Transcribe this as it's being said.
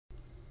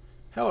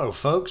Hello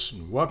folks,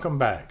 and welcome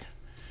back.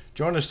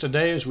 Join us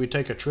today as we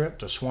take a trip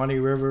to Suwannee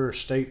River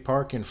State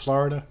Park in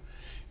Florida.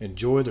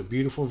 Enjoy the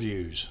beautiful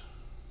views.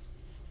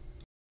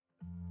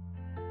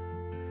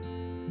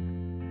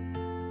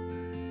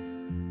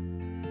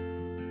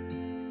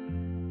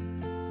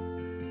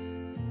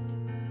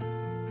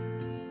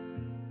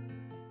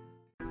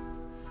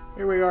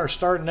 Here we are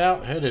starting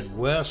out, headed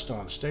west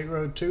on State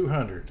Road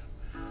 200.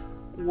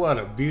 What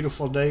a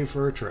beautiful day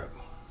for a trip.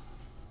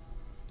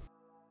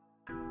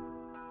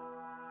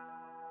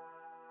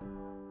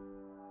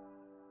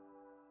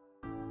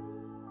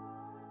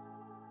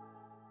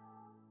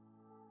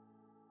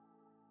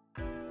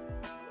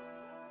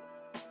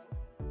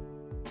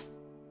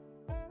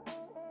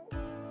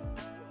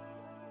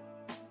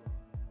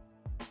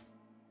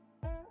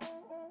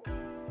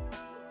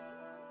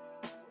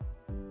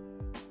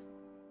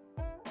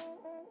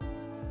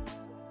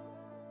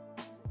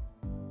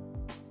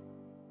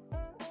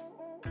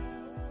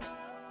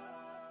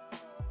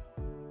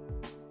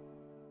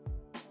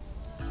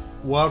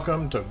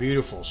 Welcome to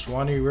beautiful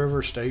Suwannee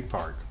River State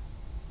Park.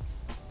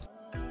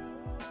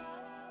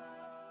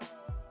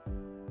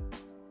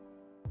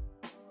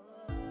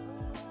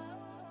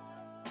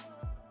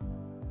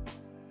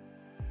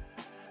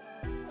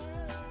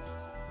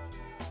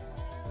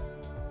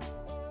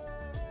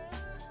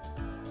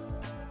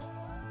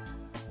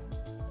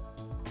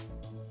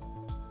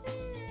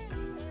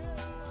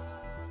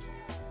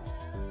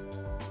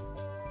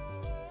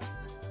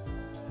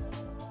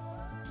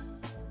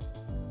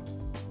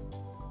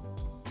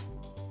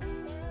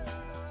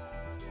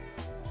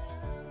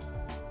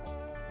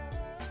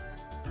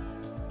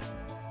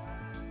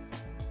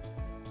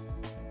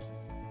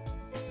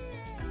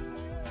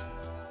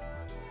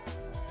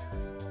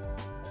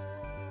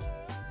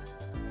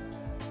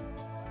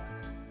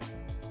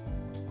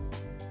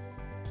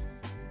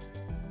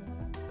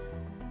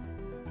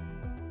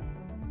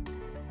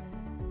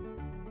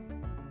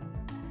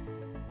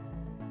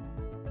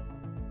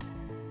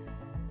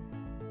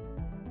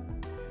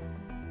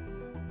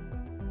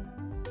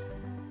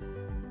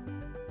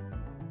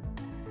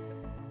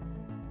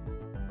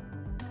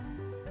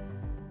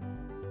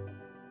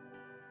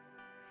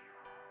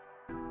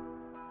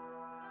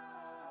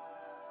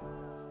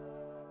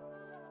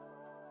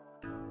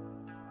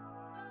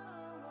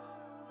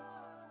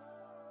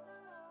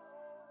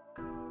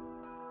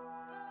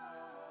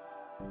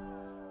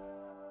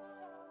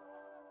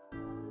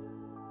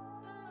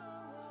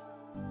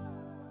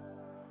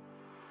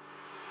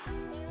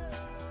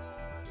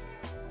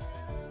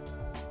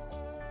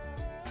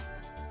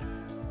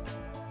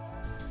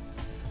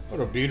 What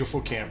a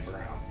beautiful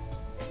campground.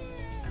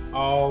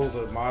 All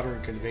the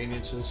modern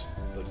conveniences,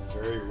 but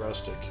very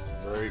rustic,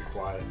 very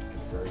quiet, and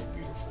very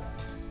beautiful.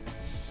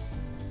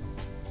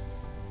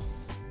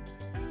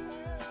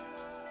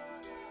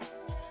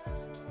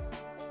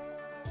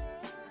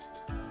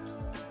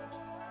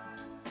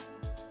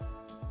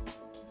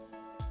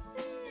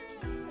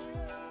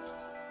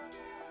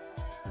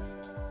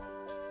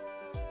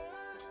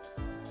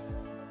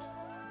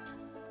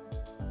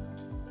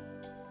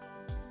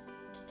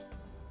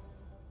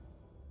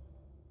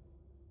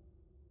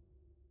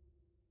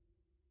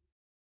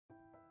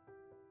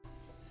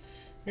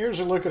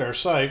 Here's a look at our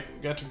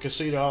site. Got the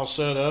Casita all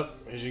set up.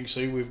 As you can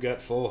see, we've got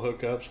full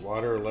hookups,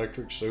 water,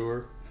 electric,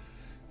 sewer.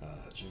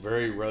 It's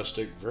very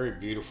rustic, very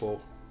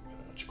beautiful.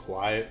 It's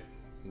quiet,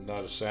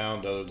 not a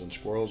sound other than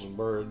squirrels and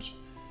birds.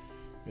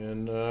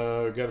 And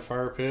got a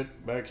fire pit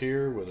back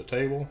here with a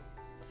table.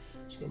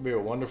 It's going to be a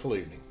wonderful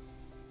evening.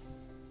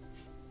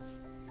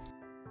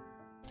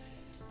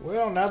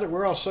 Well, now that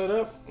we're all set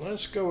up,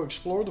 let's go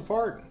explore the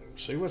park,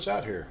 see what's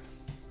out here.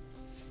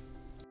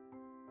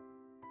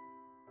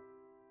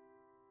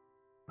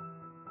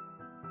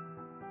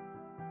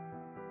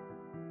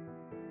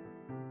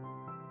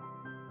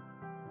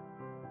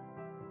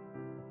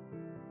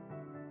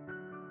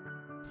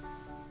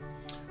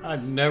 I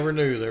never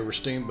knew there were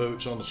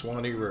steamboats on the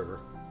Suwannee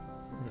River.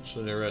 It's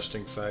an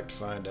interesting fact to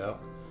find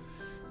out.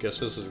 Guess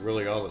this is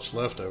really all that's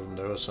left of them,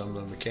 though, is some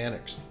of the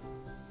mechanics.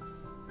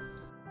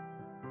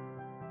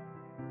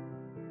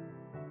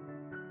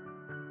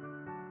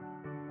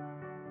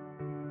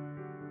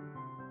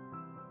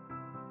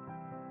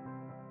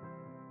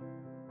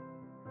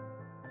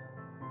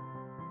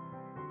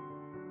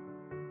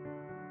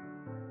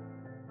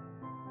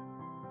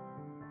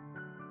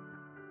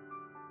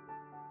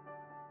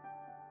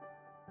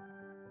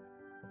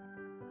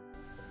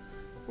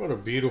 What a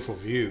beautiful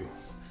view.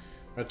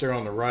 Right there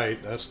on the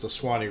right, that's the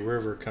Suwannee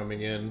River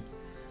coming in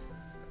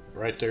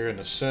right there in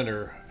the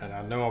center, and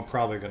I know I'm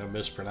probably going to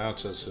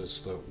mispronounce this. It's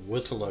the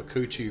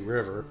Withlacoochee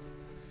River.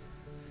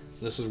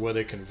 This is where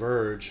they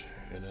converge,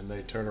 and then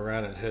they turn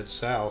around and head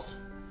south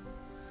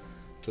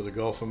to the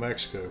Gulf of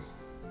Mexico.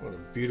 What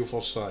a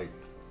beautiful sight.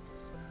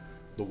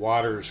 The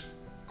water's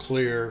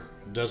clear.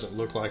 It doesn't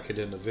look like it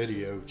in the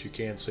video, but you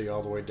can see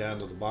all the way down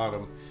to the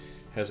bottom.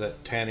 It has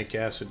that tannic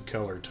acid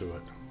color to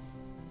it.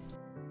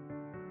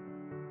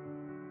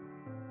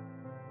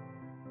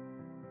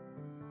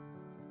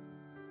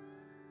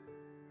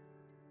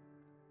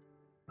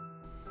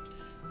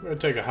 We're going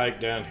to take a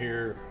hike down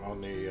here on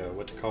the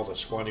what they call the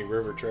Suwannee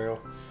River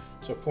Trail.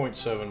 It's a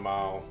 0.7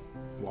 mile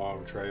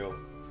long trail,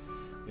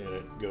 and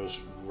it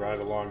goes right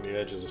along the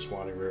edge of the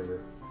Suwannee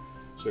River.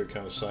 So what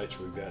kind of sights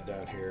we've got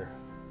down here.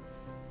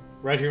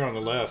 Right here on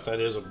the left,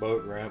 that is a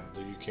boat ramp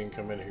that you can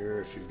come in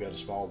here if you've got a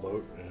small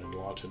boat and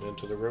launch it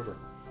into the river.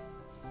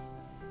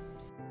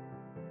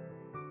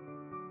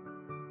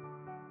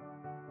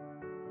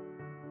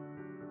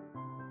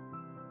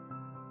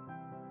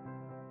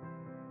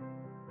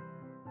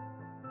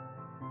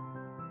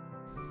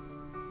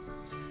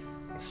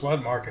 The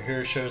flood marker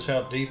here shows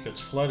how deep it's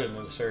flooded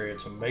in this area.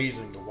 It's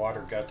amazing the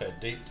water got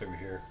that deep through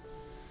here.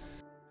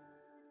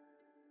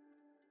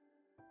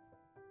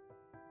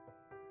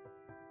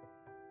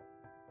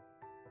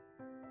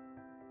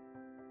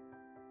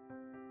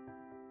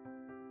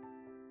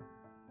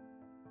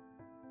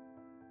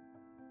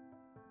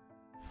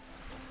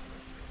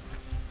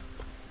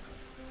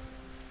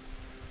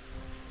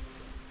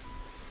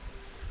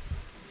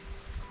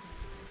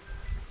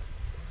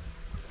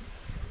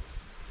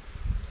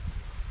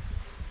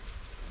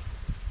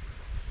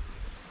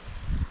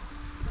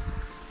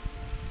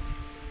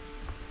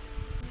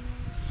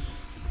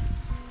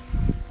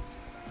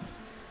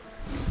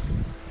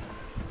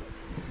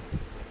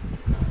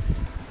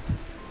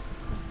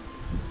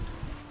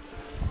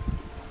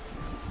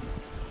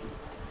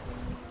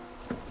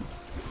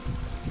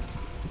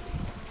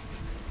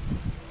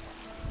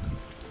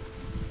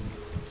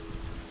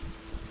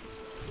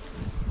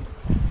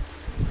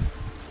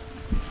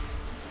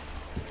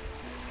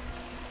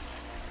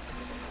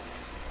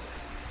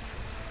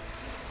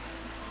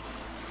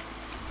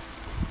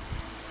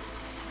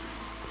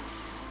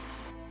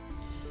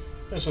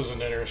 This is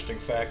an interesting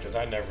fact that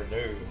I never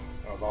knew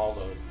of all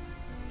the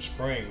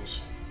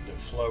springs that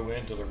flow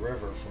into the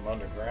river from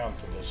underground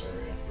through this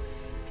area.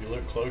 If you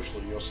look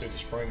closely, you'll see the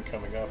spring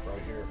coming up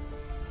right here.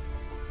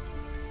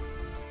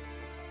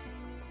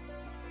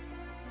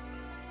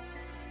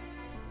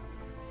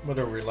 What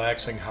a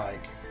relaxing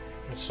hike.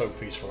 It's so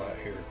peaceful out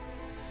here.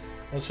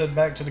 Let's head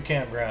back to the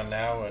campground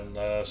now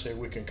and see if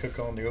we can cook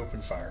on the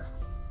open fire.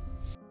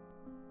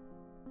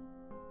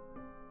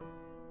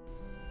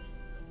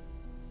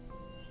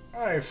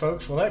 Alright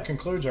folks, well that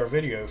concludes our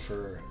video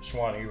for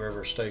Suwannee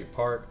River State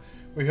Park.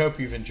 We hope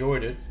you've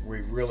enjoyed it.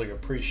 We really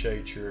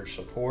appreciate your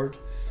support,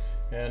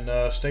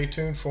 and stay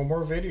tuned for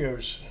more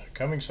videos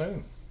coming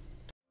soon.